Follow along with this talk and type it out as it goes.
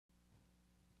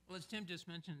Well, as Tim just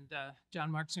mentioned,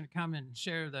 John Mark's going to come and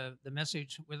share the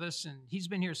message with us. And he's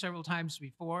been here several times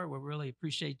before. We really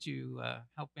appreciate you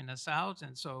helping us out.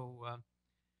 And so,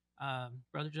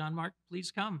 Brother John Mark,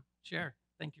 please come share.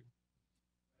 Thank you.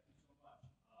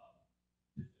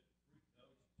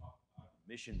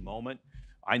 Mission moment.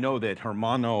 I know that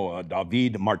Hermano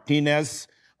David Martinez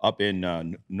up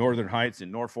in Northern Heights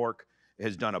in Norfolk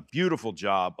has done a beautiful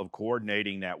job of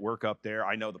coordinating that work up there.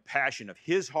 I know the passion of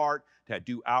his heart to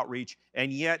do outreach,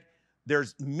 and yet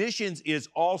there's missions is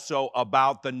also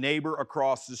about the neighbor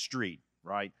across the street,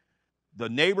 right? The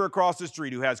neighbor across the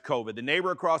street who has COVID, the neighbor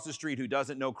across the street who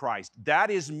doesn't know Christ. That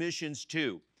is missions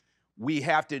too. We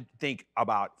have to think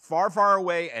about far, far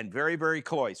away and very, very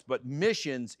close. But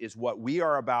missions is what we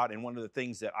are about, and one of the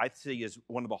things that I see is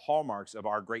one of the hallmarks of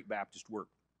our great Baptist work.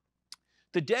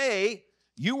 Today,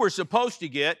 you were supposed to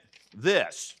get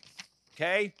this,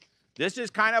 okay? This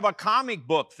is kind of a comic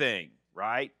book thing,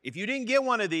 right? If you didn't get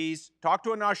one of these, talk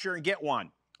to an usher and get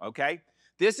one, okay?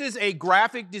 This is a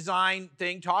graphic design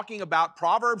thing talking about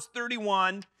Proverbs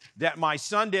 31 that my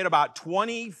son did about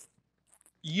 20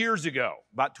 years ago.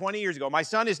 My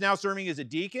son is now serving as a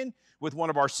deacon with one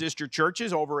of our sister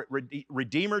churches over at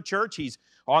Redeemer Church. He's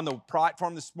on the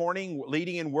platform this morning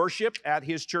leading in worship at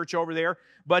his church over there.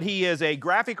 But he is a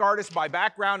graphic artist by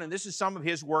background, and this is some of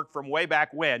his work from way back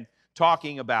when,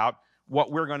 talking about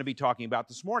what we're going to be talking about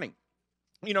this morning.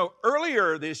 You know,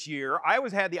 earlier this year, I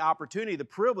had the opportunity, the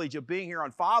privilege of being here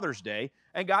on Father's Day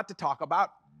and got to talk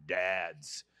about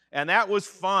dads. And that was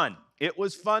fun. It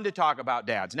was fun to talk about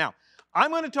dads. Now, I'm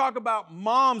going to talk about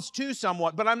moms too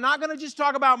somewhat, but I'm not going to just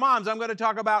talk about moms. I'm going to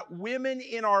talk about women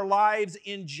in our lives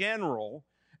in general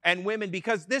and women,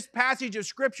 because this passage of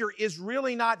Scripture is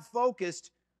really not focused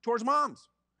towards moms.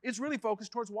 It's really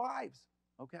focused towards wives,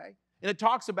 okay? And it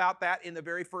talks about that in the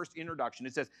very first introduction.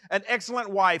 It says, an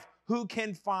excellent wife who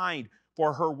can find,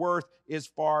 for her worth is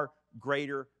far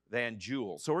greater than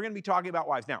jewels. So we're going to be talking about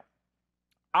wives. Now,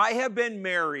 I have been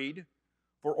married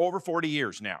for over 40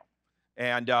 years now.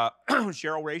 And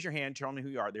Cheryl, raise your hand. Tell me who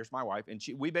you are. There's my wife. And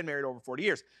we've been married over 40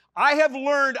 years. I have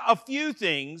learned a few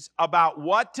things about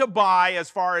what to buy as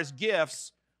far as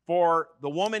gifts for the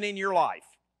woman in your life,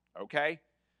 okay?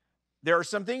 There are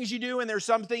some things you do and there's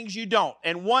some things you don't.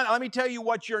 And let me tell you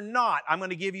what you're not. I'm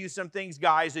going to give you some things,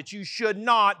 guys, that you should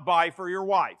not buy for your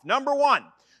wife. Number one,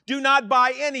 do not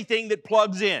buy anything that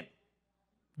plugs in.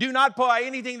 Do not buy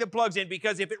anything that plugs in,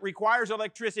 because if it requires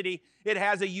electricity, it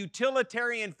has a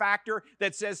utilitarian factor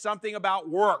that says something about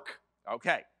work.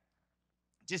 Okay.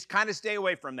 Just kind of stay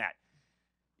away from that.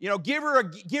 You know, give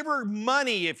her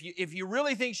money if you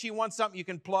really think she wants something you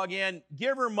can plug in.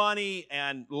 Give her money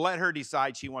and let her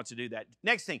decide she wants to do that.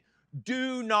 Next thing,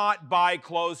 do not buy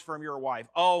clothes from your wife.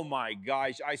 Oh my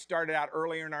gosh, I started out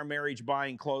earlier in our marriage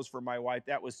buying clothes for my wife.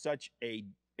 That was such a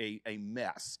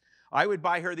mess. I would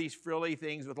buy her these frilly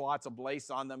things with lots of lace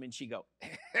on them, and she'd go,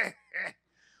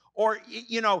 or,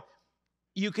 you know,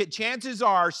 chances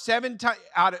are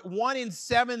 1 in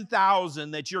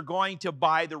 7,000 that you're going to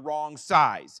buy the wrong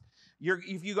size. You're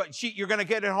going to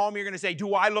get it home, you're going to say,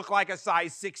 do I look like a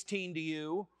size 16 to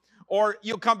you? Or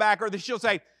you'll come back, or she'll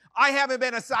say, I haven't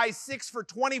been a size 6 for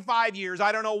 25 years.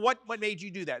 I don't know what made you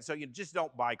do that. So you just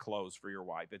don't buy clothes for your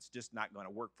wife. It's just not going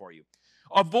to work for you.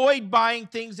 Avoid buying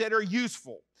things that are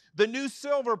useful. The new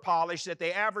silver polish that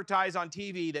they advertise on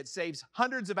TV that saves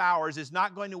hundreds of hours is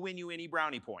not going to win you any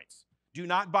brownie points. Do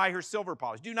not buy her silver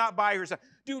polish. Do not buy her,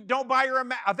 don't buy her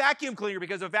a vacuum cleaner,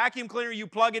 because a vacuum cleaner, you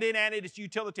plug it in and it is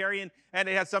utilitarian and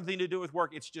it has something to do with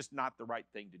work. It's just not the right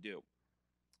thing to do.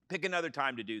 Pick another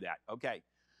time to do that, okay?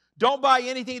 Don't buy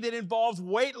anything that involves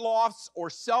weight loss or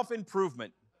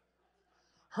self-improvement.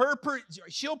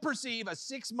 She'll perceive a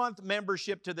 6-month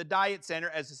membership to the diet center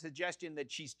as a suggestion that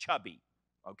she's chubby.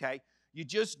 Okay? You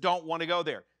just don't want to go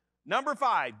there. Number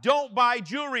 5, don't buy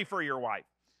jewelry for your wife.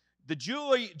 The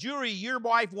jewelry your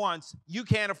wife wants, you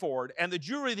can't afford, and the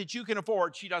jewelry that you can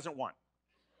afford, she doesn't want.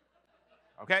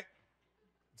 Okay?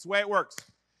 That's the way it works.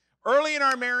 Early in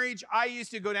our marriage, I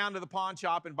used to go down to the pawn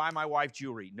shop and buy my wife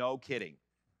jewelry. No kidding.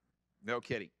 No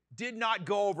kidding. Did not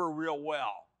go over real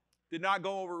well. Did not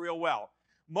go over real well.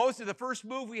 Most of the first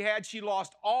move we had, she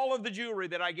lost all of the jewelry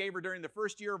that I gave her during the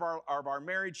first year of our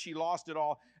marriage. She lost it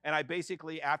all. And I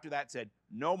basically, after that, said,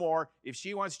 no more. If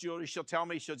she wants jewelry, she'll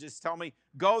just tell me,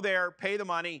 go there, pay the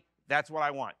money. That's what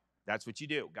I want. That's what you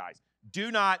do, guys.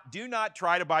 Do not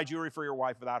try to buy jewelry for your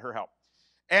wife without her help.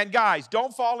 And guys,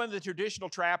 don't fall into the traditional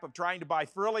trap of trying to buy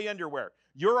frilly underwear.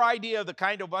 Your idea of the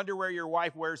kind of underwear your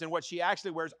wife wears and what she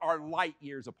actually wears are light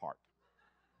years apart.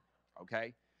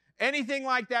 Okay? Anything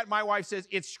like that, my wife says,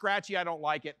 it's scratchy, I don't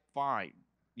like it, fine.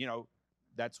 You know,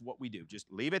 That's what we do.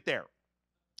 Just leave it there.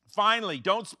 Finally,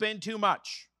 don't spend too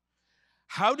much.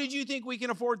 How did you think we can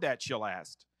afford that, she'll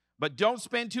ask. But don't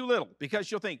spend too little, because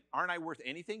she'll think, aren't I worth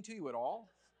anything to you at all?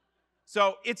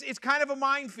 So it's kind of a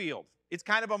minefield. It's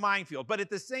kind of a minefield. But at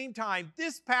the same time,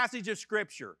 this passage of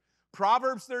Scripture,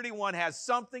 Proverbs 31, has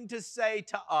something to say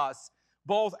to us,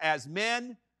 both as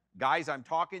men, guys, I'm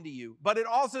talking to you, but it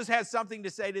also has something to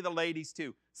say to the ladies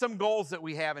too. Some goals that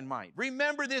we have in mind.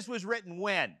 Remember, this was written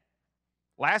when?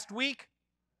 Last week?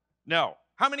 No.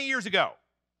 How many years ago?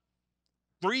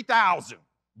 3,000.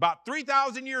 About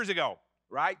 3,000 years ago,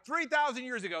 right? 3,000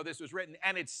 years ago this was written,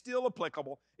 and it's still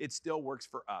applicable. It still works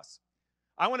for us.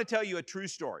 I want to tell you a true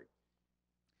story.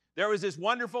 There was this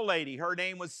wonderful lady. Her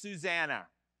name was Susanna.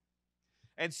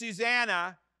 And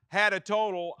Susanna had a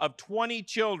total of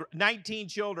 19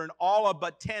 children. All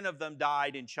but 10 of them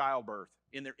died in childbirth,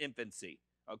 in their infancy.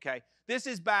 Okay? This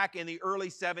is back in the early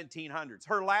 1700s.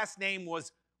 Her last name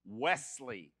was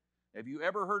Wesley. Have you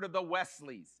ever heard of the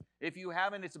Wesleys? If you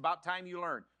haven't, it's about time you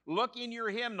learn. Look in your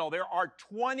hymnal. There are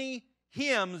 20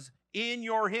 hymns in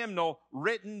your hymnal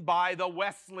written by the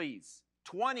Wesleys.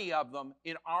 20 of them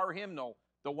in our hymnal,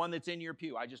 the one that's in your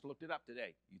pew. I just looked it up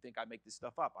today. You think I make this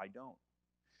stuff up? I don't.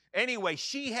 Anyway,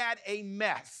 she had a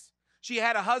mess. She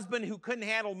had a husband who couldn't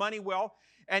handle money well,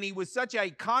 and he was such a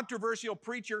controversial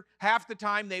preacher. Half the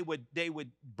time they would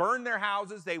burn their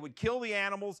houses. They would kill the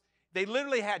animals. They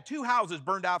literally had 2 houses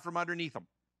burned out from underneath them.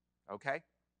 Okay?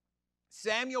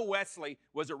 Samuel Wesley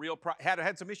was a real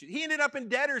had some issues. He ended up in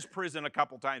debtor's prison a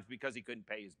couple times because he couldn't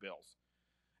pay his bills.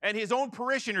 And his own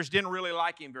parishioners didn't really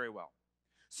like him very well.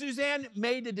 Suzanne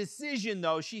made a decision,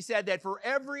 though. She said that for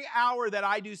every hour that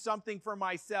I do something for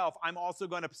myself, I'm also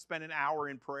going to spend an hour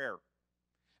in prayer.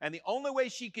 And the only way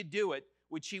she could do it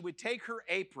was she would take her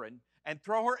apron and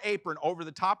throw her apron over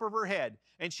the top of her head.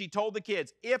 And she told the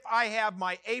kids, if I have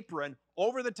my apron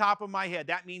over the top of my head,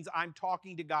 that means I'm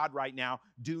talking to God right now.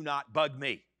 Do not bug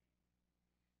me.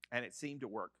 And it seemed to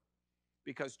work,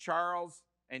 because Charles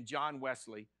and John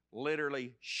Wesley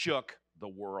literally shook the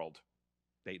world.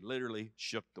 They literally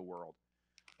shook the world.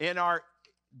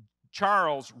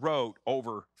 Charles wrote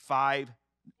over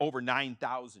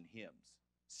 9,000 hymns.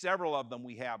 Several of them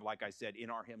we have, like I said, in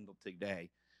our hymnal today.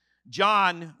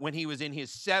 John, when he was in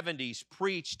his 70s,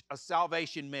 preached a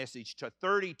salvation message to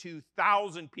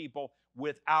 32,000 people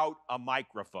without a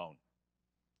microphone.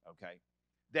 Okay?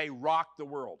 They rocked the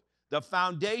world. The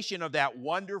foundation of that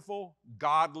wonderful,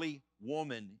 godly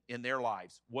woman in their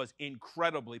lives was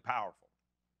incredibly powerful.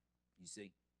 You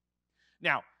see?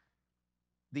 Now,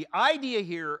 the idea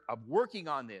here of working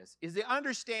on this is to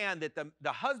understand that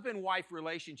the husband-wife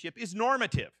relationship is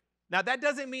normative. Now, that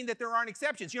doesn't mean that there aren't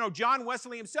exceptions. You know, John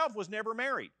Wesley himself was never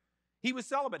married. He was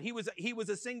celibate. He was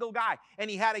a single guy, and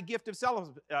he had a gift of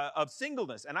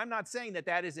singleness. And I'm not saying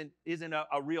that isn't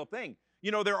a real thing.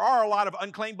 You know, there are a lot of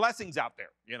unclaimed blessings out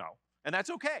there, you know, and that's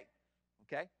okay.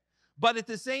 Okay? But at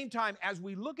the same time, as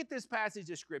we look at this passage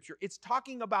of Scripture, it's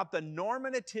talking about the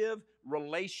normative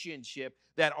relationship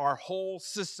that our whole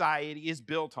society is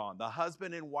built on, the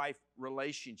husband and wife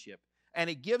relationship. And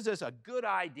it gives us a good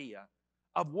idea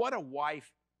of what a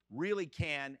wife really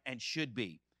can and should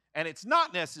be. And it's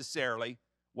not necessarily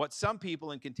what some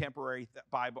people in contemporary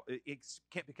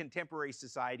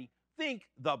society think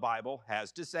the Bible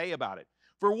has to say about it.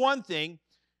 For one thing,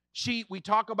 we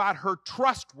talk about her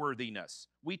trustworthiness.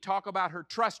 We talk about her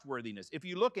trustworthiness. If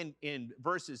you look in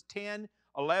verses 10,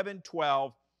 11,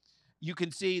 12, you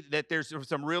can see that there's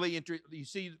some really interesting. You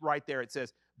see right there, it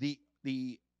says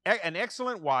an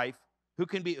excellent wife who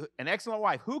can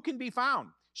be found.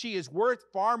 She is worth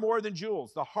far more than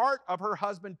jewels. The heart of her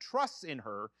husband trusts in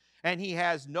her, and he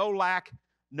has no lack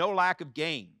of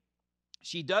gain.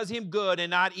 She does him good and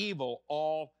not evil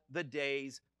all the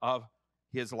days of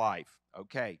his life.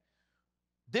 Okay.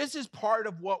 This is part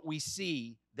of what we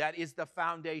see that is the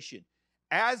foundation.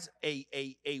 As a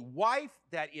wife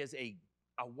that is a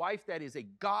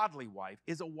godly wife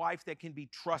is a wife that can be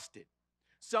trusted.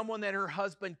 Someone that her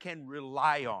husband can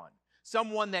rely on.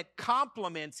 Someone that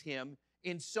compliments him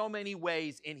in so many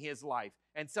ways in his life,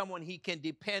 and someone he can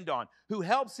depend on, who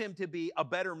helps him to be a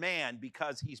better man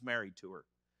because he's married to her.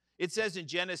 It says in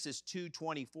Genesis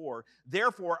 2:24,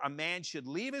 therefore a man should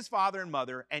leave his father and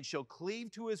mother and shall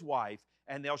cleave to his wife,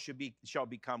 and they shall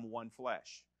become one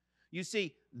flesh. You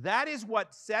see, that is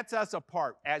what sets us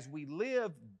apart as we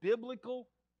live biblical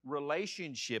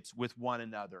relationships with one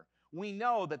another. We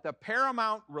know that the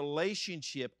paramount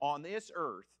relationship on this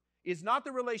earth is not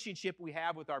the relationship we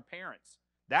have with our parents.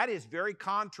 That is very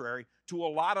contrary to a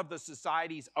lot of the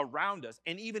societies around us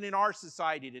and even in our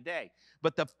society today.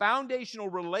 But the foundational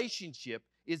relationship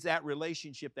is that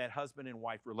relationship, that husband and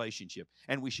wife relationship.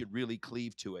 And we should really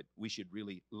cleave to it. We should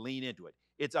really lean into it.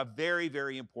 It's a very,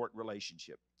 very important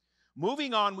relationship.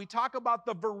 Moving on, we talk about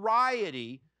the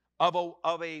variety of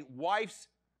a wife's,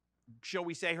 shall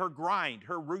we say, her grind,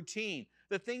 her routine,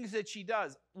 the things that she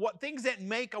does, what things that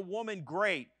make a woman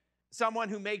great, someone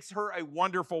who makes her a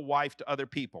wonderful wife to other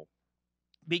people.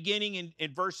 Beginning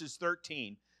in verses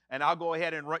 13, and I'll go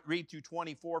ahead and read through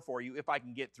 24 for you if I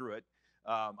can get through it.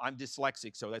 I'm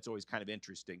dyslexic, so that's always kind of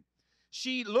interesting.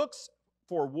 She looks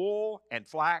for wool and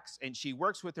flax, and she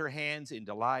works with her hands in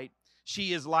delight.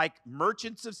 She is like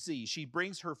merchants of sea. She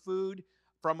brings her food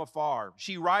from afar.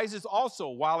 She rises also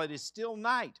while it is still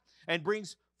night and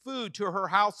brings food to her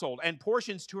household and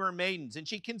portions to her maidens. And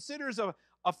she considers a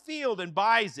field and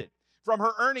buys it. From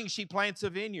her earnings, she plants a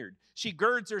vineyard. She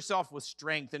girds herself with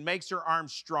strength and makes her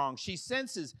arms strong. She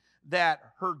senses that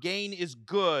her gain is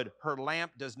good. Her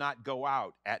lamp does not go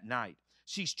out at night.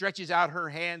 She stretches out her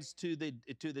hands to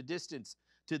the distance,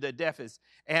 to the deafest,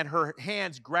 and her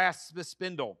hands grasp the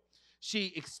spindle.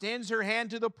 She extends her hand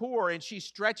to the poor, and she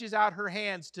stretches out her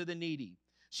hands to the needy.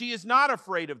 She is not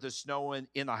afraid of the snow in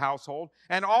the household,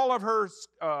 and all of her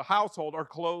household are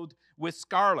clothed with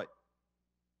scarlet.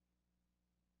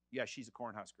 Yeah, she's a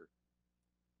cornhusker.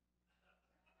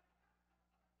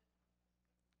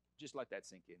 Just let that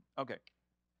sink in. Okay,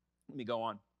 let me go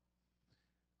on.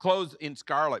 Clothes in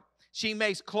scarlet. She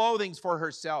makes clothing for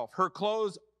herself. Her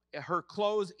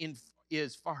clothing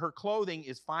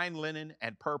is fine linen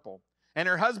and purple. And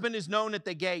her husband is known at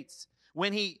the gates.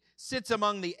 When he sits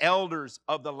among the elders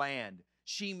of the land,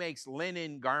 she makes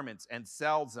linen garments and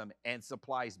sells them and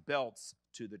supplies belts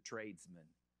to the tradesmen.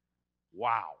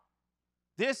 Wow.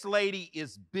 This lady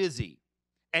is busy,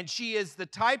 and she is the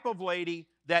type of lady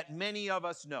that many of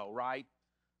us know, right?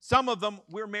 Some of them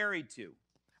we're married to.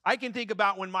 I can think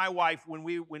about when my wife, when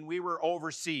we were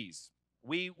overseas.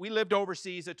 We lived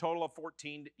overseas a total of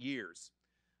 14 years.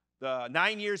 The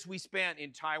 9 years we spent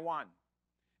in Taiwan.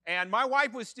 And my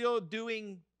wife was still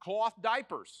doing cloth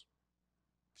diapers.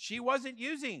 She wasn't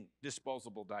using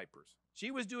disposable diapers.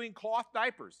 She was doing cloth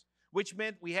diapers, which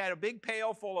meant we had a big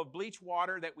pail full of bleach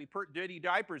water that we put dirty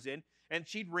diapers in, and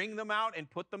she'd wring them out and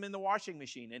put them in the washing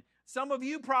machine. And some of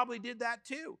you probably did that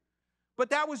too. But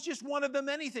that was just one of the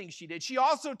many things she did. She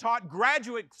also taught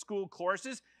graduate school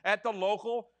courses at the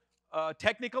local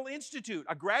technical institute,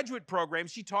 a graduate program.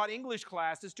 She taught English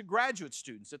classes to graduate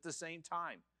students at the same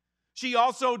time. She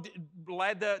also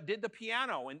did the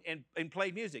piano and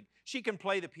played music. She can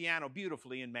play the piano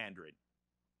beautifully in Mandarin.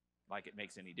 Like it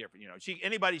makes any difference.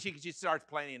 She starts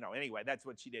playing, Anyway, that's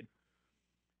what she did.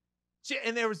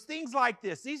 And there was things like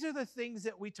this. These are the things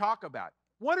that we talk about.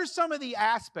 What are some of the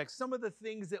aspects, some of the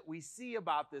things that we see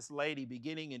about this lady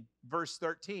beginning in verse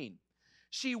 13?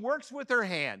 She works with her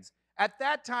hands. At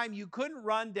that time, you couldn't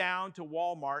run down to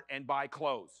Walmart and buy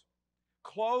clothes.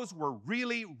 Clothes were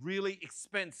really, really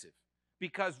expensive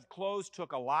because clothes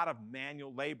took a lot of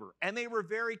manual labor, and they were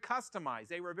very customized.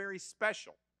 They were very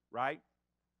special, right?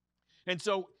 And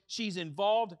so she's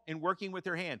involved in working with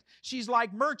her hands. She's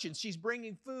like merchants. She's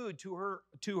bringing food to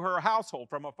her household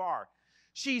from afar.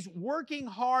 She's working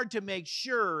hard to make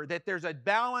sure that there's a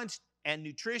balanced and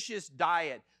nutritious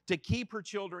diet to keep her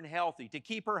children healthy, to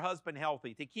keep her husband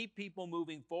healthy, to keep people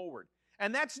moving forward.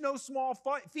 And that's no small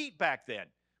feat back then,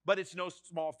 but it's no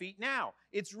small feat now.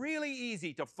 It's really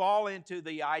easy to fall into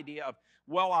the idea of,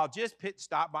 well, I'll just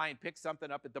stop by and pick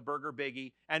something up at the Burger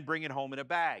Biggie and bring it home in a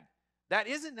bag. That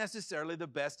isn't necessarily the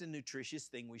best and nutritious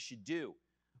thing we should do.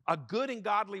 A good and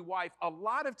godly wife a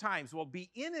lot of times will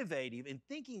be innovative in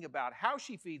thinking about how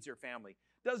she feeds her family,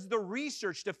 does the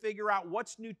research to figure out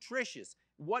what's nutritious,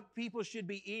 what people should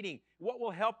be eating, what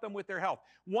will help them with their health.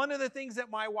 One of the things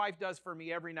that my wife does for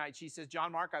me every night, she says,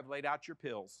 John Mark, I've laid out your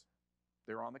pills.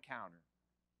 They're on the counter.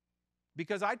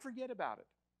 Because I'd forget about it,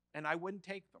 and I wouldn't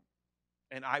take them,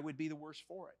 and I would be the worse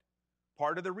for it.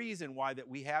 Part of the reason why that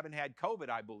we haven't had COVID,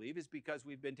 I believe, is because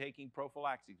we've been taking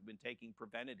prophylaxis, we've been taking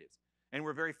preventatives. And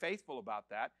we're very faithful about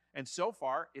that. And so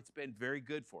far, it's been very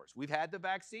good for us. We've had the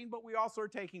vaccine, but we also are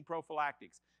taking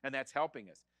prophylactics, and that's helping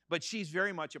us. But she's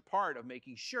very much a part of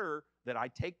making sure that I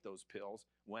take those pills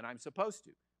when I'm supposed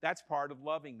to. That's part of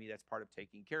loving me. That's part of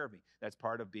taking care of me. That's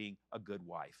part of being a good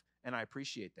wife. And I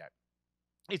appreciate that.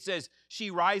 It says,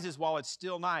 she rises while it's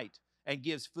still night and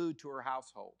gives food to her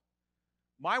household.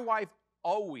 My wife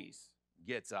always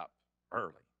gets up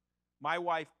early. My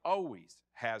wife always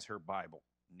has her Bible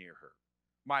near her.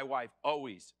 My wife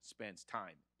always spends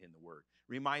time in the Word.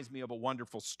 Reminds me of a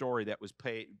wonderful story that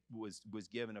was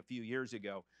given a few years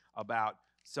ago about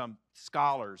some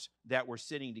scholars that were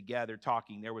sitting together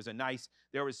talking. There was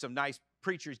some nice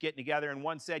preachers getting together, and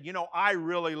one said, you know, I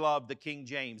really love the King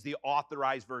James, the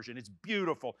authorized version. It's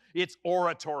beautiful. It's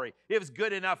oratory. It was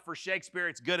good enough for Shakespeare.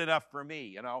 It's good enough for me,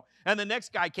 you know. And the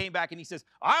next guy came back and he says,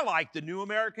 I like the New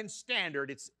American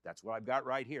Standard. That's what I've got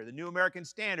right here, the New American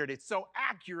Standard. It's so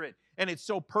accurate and it's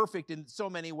so perfect in so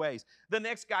many ways. The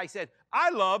next guy said, I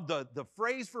love the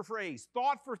phrase for phrase,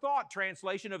 thought for thought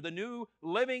translation of the New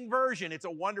Living Version. It's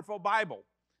a wonderful Bible.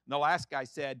 And the last guy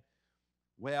said,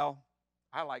 well,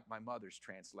 I like my mother's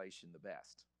translation the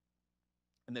best.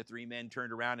 And the three men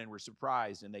turned around and were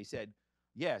surprised, and they said,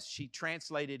 yes, she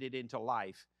translated it into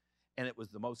life, and it was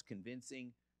the most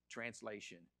convincing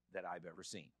translation that I've ever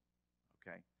seen.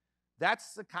 Okay?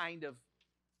 That's the kind of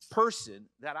person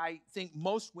that I think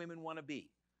most women want to be.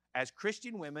 As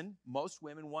Christian women, most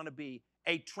women want to be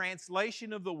a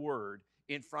translation of the word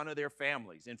in front of their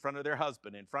families, in front of their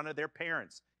husband, in front of their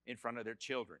parents, in front of their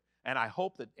children. And I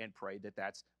hope that and pray that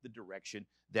that's the direction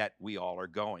that we all are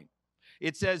going.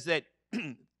 It says that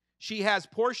she has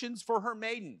portions for her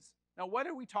maidens. Now, what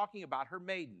are we talking about, her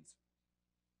maidens?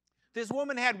 This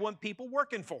woman had people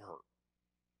working for her.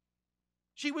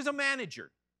 She was a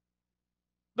manager.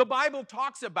 The Bible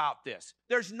talks about this.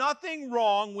 There's nothing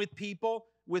wrong with people,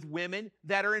 with women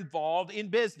that are involved in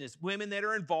business, women that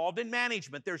are involved in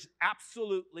management. There's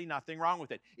absolutely nothing wrong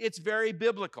with it. It's very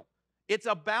biblical. It's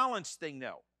a balanced thing,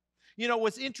 though. You know,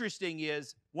 what's interesting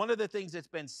is one of the things that's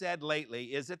been said lately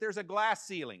is that there's a glass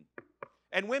ceiling,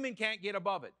 and women can't get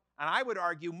above it. And I would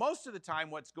argue most of the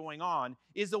time what's going on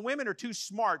is the women are too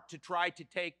smart to try to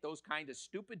take those kind of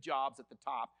stupid jobs at the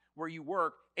top where you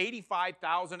work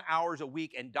 85,000 hours a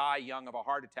week and die young of a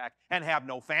heart attack and have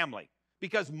no family.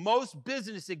 Because most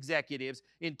business executives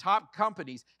in top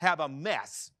companies have a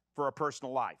mess for a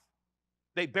personal life.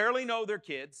 They barely know their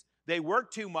kids. They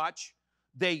work too much.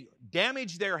 They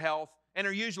damage their health and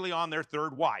are usually on their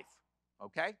third wife.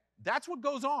 Okay? That's what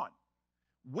goes on.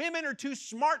 Women are too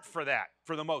smart for that,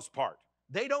 for the most part.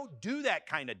 They don't do that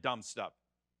kind of dumb stuff.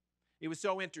 It was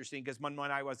so interesting because when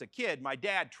I was a kid, my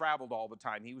dad traveled all the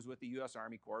time. He was with the U.S.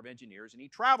 Army Corps of Engineers, and he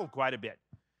traveled quite a bit.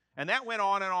 And that went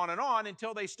on and on and on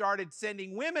until they started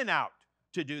sending women out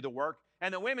to do the work.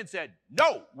 And the women said,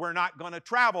 no, we're not going to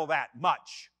travel that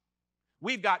much.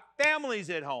 We've got families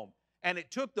at home. And it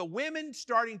took the women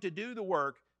starting to do the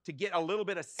work to get a little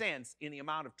bit of sense in the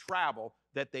amount of travel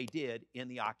that they did in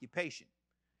the occupation.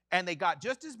 And they got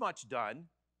just as much done,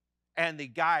 and the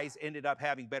guys ended up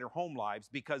having better home lives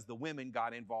because the women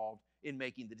got involved in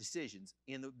making the decisions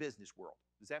in the business world.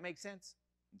 Does that make sense?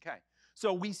 Okay.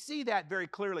 So we see that very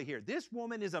clearly here. This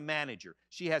woman is a manager.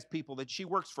 She has people that she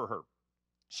works for her.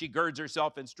 She girds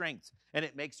herself in strength, and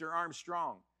it makes her arms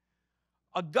strong.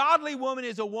 A godly woman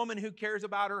is a woman who cares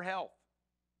about her health.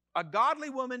 A godly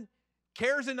woman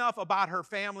cares enough about her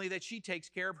family that she takes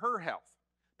care of her health.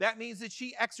 That means that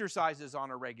she exercises on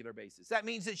a regular basis. That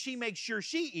means that she makes sure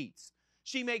she eats.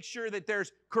 She makes sure that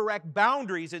there's correct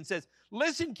boundaries and says,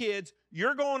 listen, kids,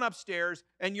 you're going upstairs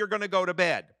and you're going to go to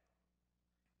bed.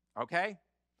 Okay?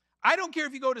 I don't care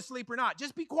if you go to sleep or not.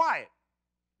 Just be quiet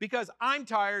because I'm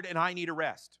tired and I need a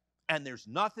rest. And there's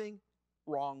nothing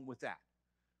wrong with that.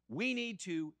 We need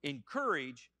to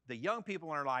encourage the young people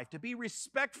in our life to be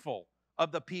respectful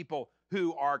of the people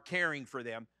who are caring for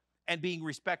them and being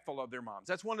respectful of their moms.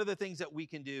 That's one of the things that we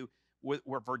can do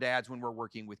for dads when we're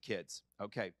working with kids.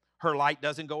 Okay. Her light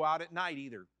doesn't go out at night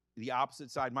either. The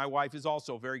opposite side. My wife is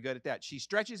also very good at that. She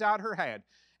stretches out her hand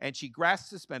and she grasps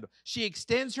the spindle. She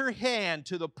extends her hand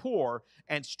to the poor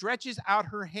and stretches out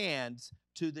her hands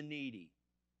to the needy.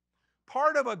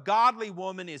 Part of a godly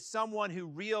woman is someone who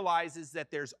realizes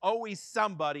that there's always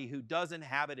somebody who doesn't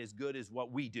have it as good as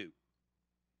what we do.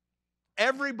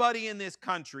 Everybody in this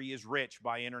country is rich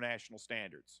by international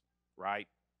standards, right?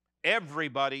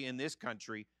 Everybody in this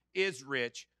country is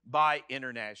rich by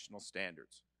international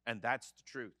standards, and that's the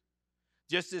truth.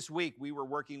 Just this week, we were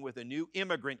working with a new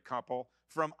immigrant couple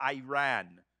from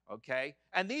Iran, okay?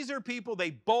 And these are people,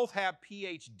 they both have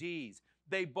PhDs.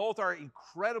 They both are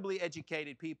incredibly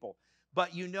educated people.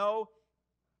 But you know,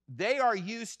 they are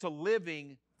used to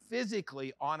living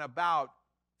physically on about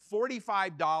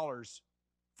 $45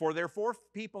 for their 4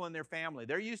 people in their family.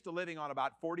 They're used to living on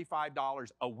about $45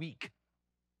 a week.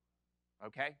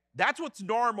 Okay? That's what's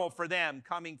normal for them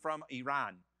coming from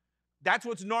Iran. That's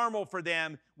what's normal for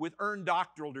them with earned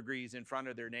doctoral degrees in front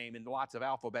of their name and lots of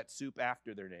alphabet soup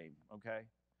after their name. Okay?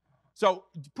 So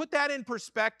put that in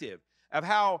perspective of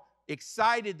how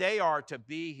excited they are to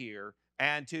be here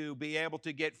and to be able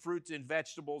to get fruits and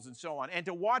vegetables and so on, and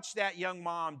to watch that young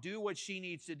mom do what she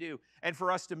needs to do, and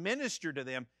for us to minister to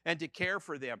them and to care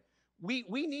for them. We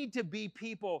need to be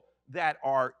people that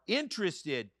are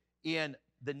interested in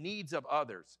the needs of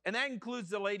others. And that includes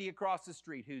the lady across the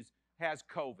street who has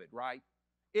COVID, right?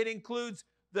 It includes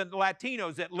the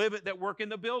Latinos that work in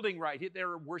the building right.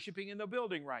 They're worshiping in the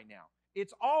building right now.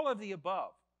 It's all of the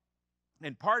above.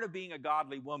 And part of being a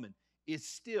godly woman is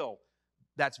still,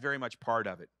 that's very much part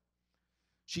of it.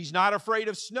 She's not afraid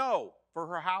of snow for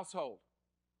her household.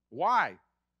 Why?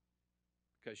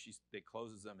 Because they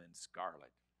closes them in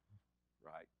scarlet,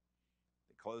 right?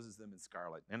 It closes them in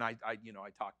scarlet. And I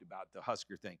talked about the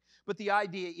Husker thing. But the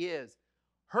idea is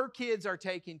her kids are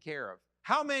taken care of.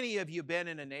 How many of you been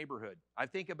in a neighborhood? I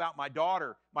think about my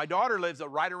daughter. My daughter lives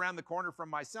right around the corner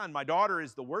from my son. My daughter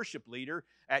is the worship leader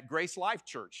at Grace Life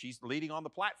Church. She's leading on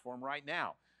the platform right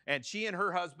now. And she and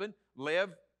her husband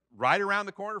live right around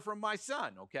the corner from my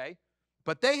son, okay?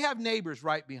 But they have neighbors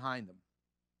right behind them.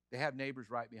 They have neighbors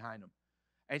right behind them.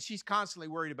 And she's constantly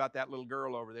worried about that little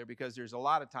girl over there because there's a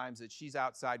lot of times that she's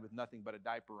outside with nothing but a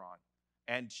diaper on.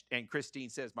 And Christine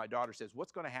says, my daughter says,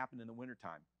 what's going to happen in the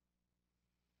wintertime?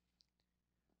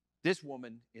 This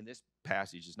woman in this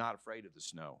passage is not afraid of the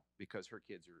snow because her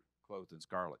kids are clothed in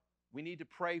scarlet. We need to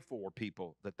pray for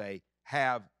people that they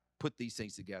have put these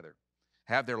things together,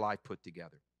 have their life put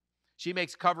together. She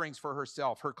makes coverings for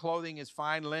herself. Her clothing is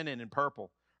fine linen and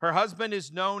purple. Her husband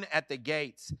is known at the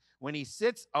gates when he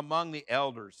sits among the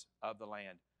elders of the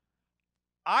land.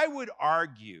 I would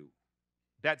argue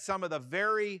that some of the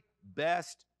very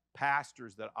best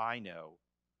pastors that I know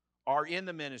are in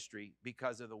the ministry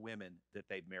because of the women that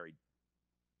they've married.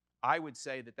 I would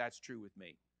say that that's true with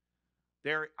me.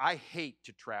 I hate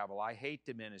to travel. I hate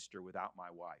to minister without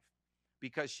my wife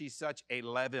because she's such a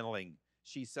leveling.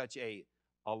 She's such a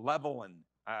leveling,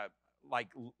 like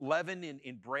leaven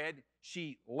in bread.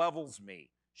 She levels me.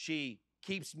 She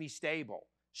keeps me stable.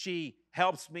 She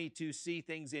helps me to see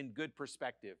things in good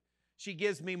perspective. She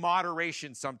gives me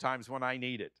moderation sometimes when I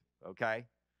need it, okay?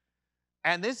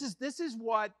 And this is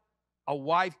what a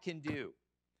wife can do.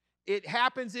 It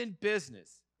happens in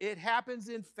business. It happens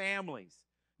in families.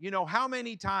 You know, how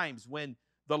many times when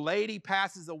the lady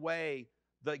passes away,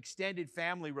 the extended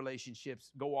family relationships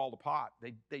go all to pot.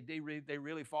 They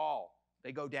really fall.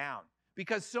 They go down.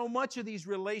 Because so much of these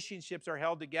relationships are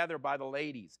held together by the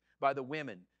ladies, by the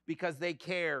women, because they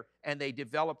care and they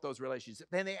develop those relationships.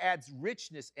 Then it adds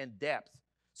richness and depth.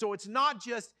 So it's not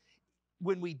just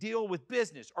when we deal with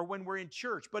business or when we're in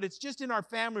church, but it's just in our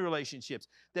family relationships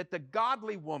that the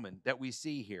godly woman that we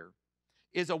see here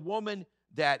is a woman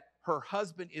that her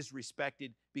husband is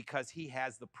respected because he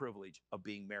has the privilege of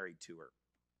being married to her.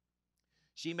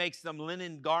 She makes them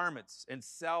linen garments and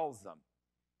sells them.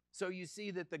 So you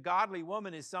see that the godly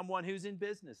woman is someone who's in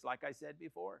business, like I said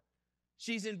before.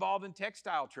 She's involved in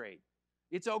textile trade.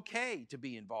 It's okay to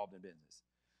be involved in business.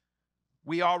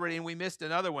 We missed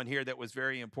another one here that was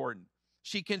very important.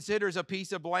 She considers a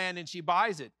piece of land and she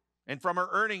buys it. And from her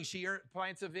earnings, she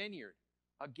plants a vineyard.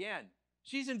 Again,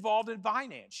 she's involved in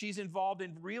finance. She's involved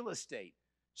in real estate.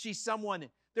 She's someone,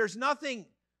 there's nothing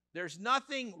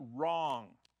wrong.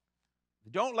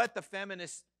 Don't let the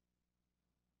feminists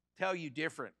tell you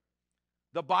different.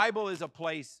 The Bible is a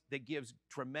place that gives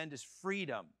tremendous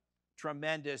freedom,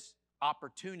 tremendous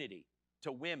opportunity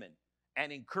to women,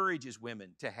 and encourages women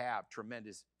to have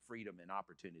tremendous freedom and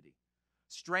opportunity.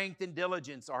 Strength and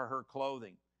diligence are her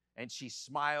clothing, and she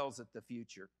smiles at the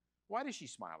future. Why does she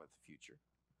smile at the future?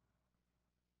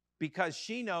 Because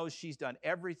she knows she's done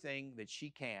everything that she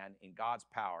can in God's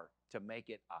power to make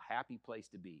it a happy place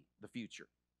to be, the future,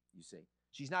 you see.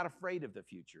 She's not afraid of the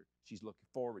future. She's looking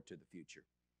forward to the future.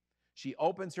 She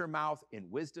opens her mouth in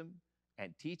wisdom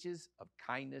and teaches of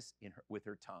kindness with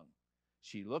her tongue.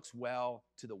 She looks well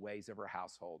to the ways of her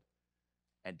household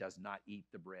and does not eat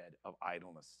the bread of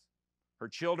idleness. Her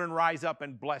children rise up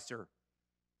and bless her,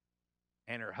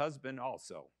 and her husband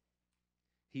also.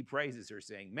 He praises her,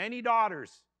 saying, "Many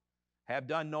daughters have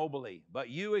done nobly, but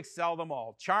you excel them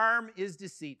all. Charm is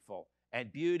deceitful,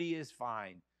 and beauty is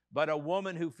fine. But a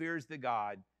woman who fears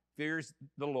the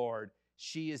Lord,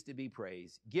 she is to be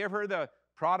praised. Give her the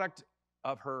product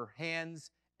of her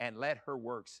hands, and let her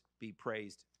works be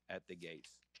praised at the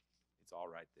gates." It's all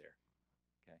right there.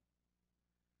 Okay.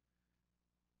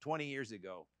 20 years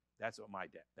ago, that's what my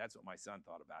son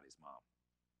thought about his mom.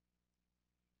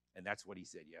 And that's what he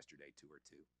said yesterday to her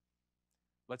too.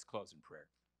 Let's close in prayer.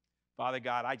 Father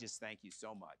God, I just thank you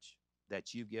so much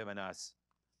that you've given us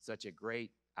such a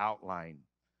great outline,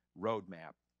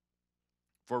 roadmap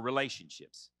for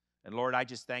relationships. And Lord, I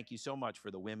just thank you so much for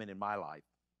the women in my life,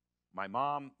 my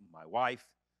mom, my wife,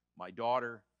 my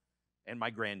daughter, and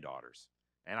my granddaughters.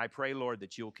 And I pray, Lord,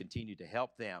 that you'll continue to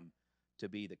help them to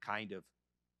be the kind of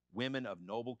women of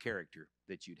noble character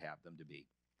that you'd have them to be.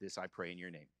 This I pray in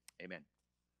your name. Amen.